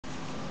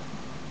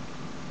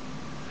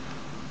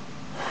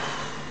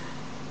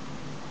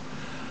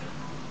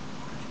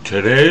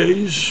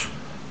Today's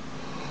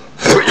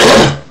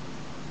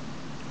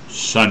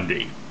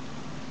Sunday.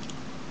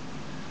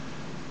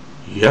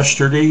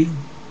 Yesterday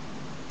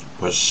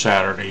was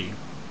Saturday,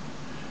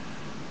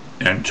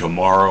 and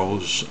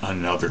tomorrow's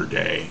another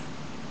day.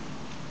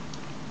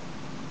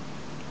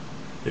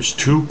 It's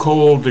too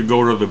cold to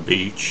go to the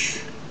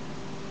beach.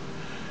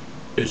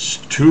 It's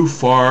too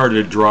far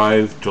to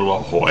drive to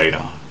La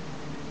Jolla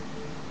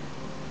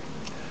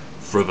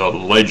for the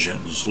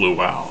Legends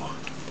luau.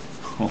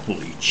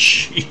 Holy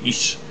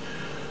jeez.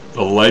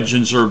 The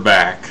Legends are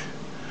back.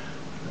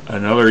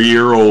 Another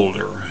year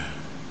older.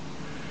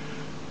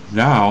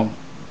 Now,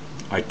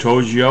 I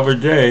told you the other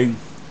day,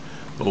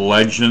 the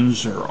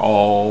Legends are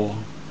all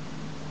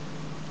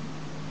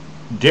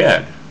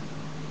dead.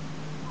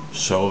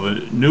 So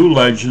the new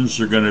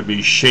Legends are going to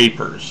be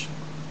Shapers.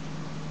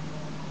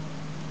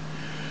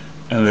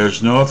 And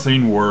there's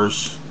nothing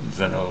worse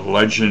than a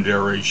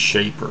legendary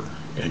Shaper.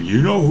 And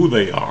you know who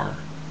they are.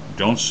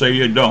 Don't say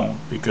you don't,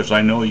 because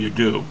I know you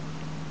do.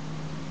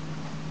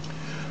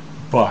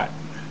 But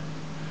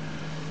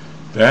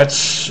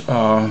that's,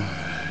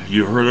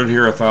 you heard it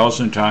here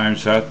 1,000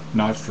 times. That's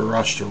not for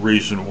us to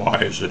reason why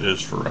as it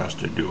is for us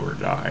to do or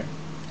die.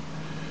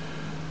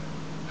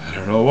 I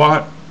don't know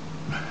what.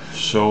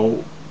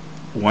 So,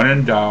 when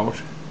in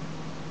doubt,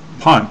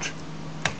 punt.